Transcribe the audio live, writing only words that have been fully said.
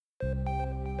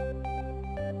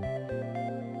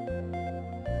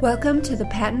Welcome to the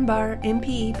Patent Bar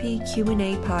MPEP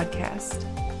Q&A podcast.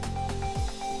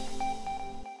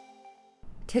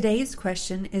 Today's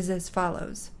question is as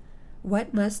follows.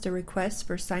 What must a request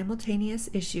for simultaneous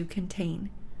issue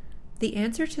contain? The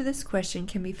answer to this question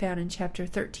can be found in Chapter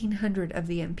 1300 of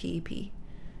the MPEP.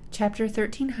 Chapter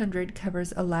 1300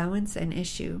 covers allowance and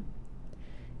issue.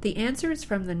 The answer is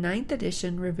from the 9th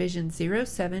edition, revision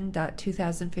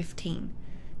 07.2015.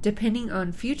 Depending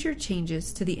on future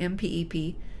changes to the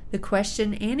MPEP, the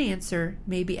question and answer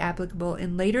may be applicable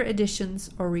in later editions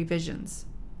or revisions.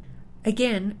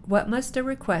 Again, what must a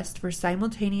request for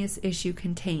simultaneous issue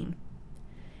contain?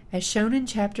 As shown in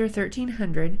Chapter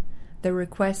 1300, the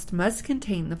request must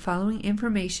contain the following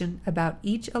information about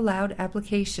each allowed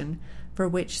application for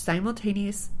which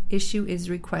simultaneous issue is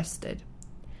requested: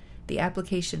 the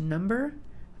application number,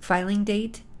 filing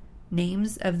date,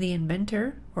 names of the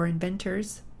inventor or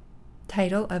inventors,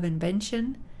 title of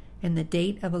invention, and the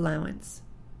date of allowance.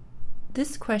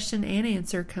 This question and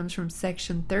answer comes from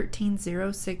Section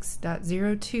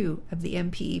 1306.02 of the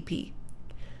MPEP.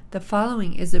 The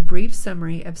following is a brief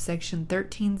summary of Section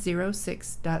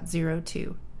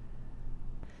 1306.02.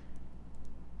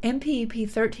 MPEP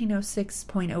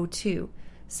 1306.02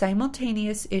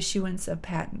 Simultaneous Issuance of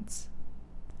Patents.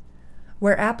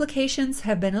 Where applications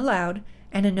have been allowed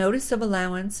and a notice of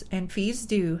allowance and fees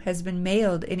due has been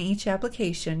mailed in each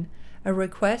application, a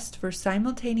request for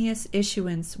simultaneous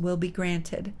issuance will be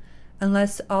granted,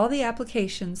 unless all the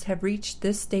applications have reached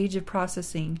this stage of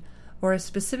processing or a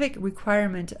specific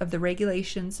requirement of the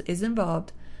regulations is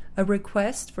involved. A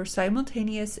request for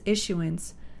simultaneous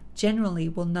issuance generally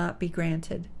will not be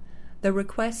granted. The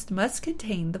request must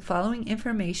contain the following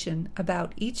information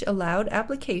about each allowed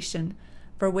application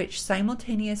for which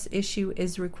simultaneous issue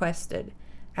is requested: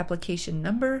 application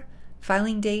number,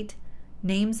 filing date,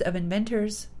 names of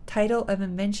inventors, title of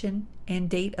invention, and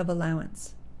date of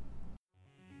allowance.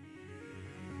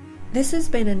 This has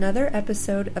been another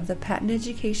episode of the Patent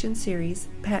Education Series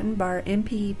Patent Bar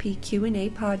MPEP Q&A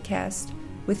podcast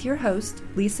with your host,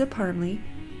 Lisa Parmley,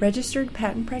 Registered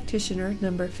Patent Practitioner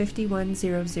number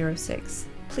 51006.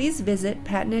 Please visit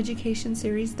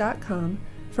patenteducationseries.com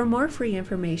for more free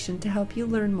information to help you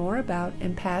learn more about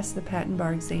and pass the Patent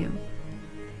Bar exam.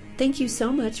 Thank you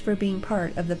so much for being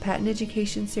part of the Patent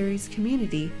Education Series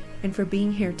community and for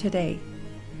being here today.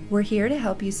 We're here to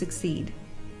help you succeed.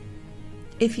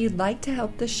 If you'd like to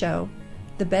help the show,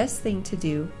 the best thing to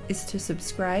do is to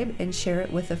subscribe and share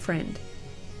it with a friend.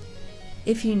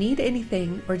 If you need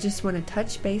anything or just want to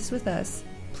touch base with us,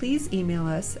 please email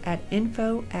us at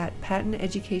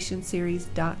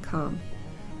info@patenteducationseries.com.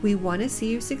 We want to see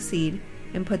you succeed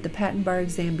and put the Patent Bar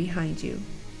exam behind you.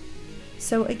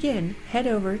 So again, head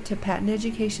over to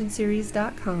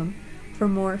patenteducationseries.com for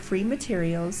more free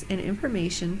materials and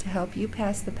information to help you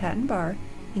pass the Patent Bar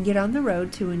and get on the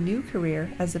road to a new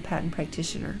career as a patent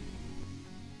practitioner.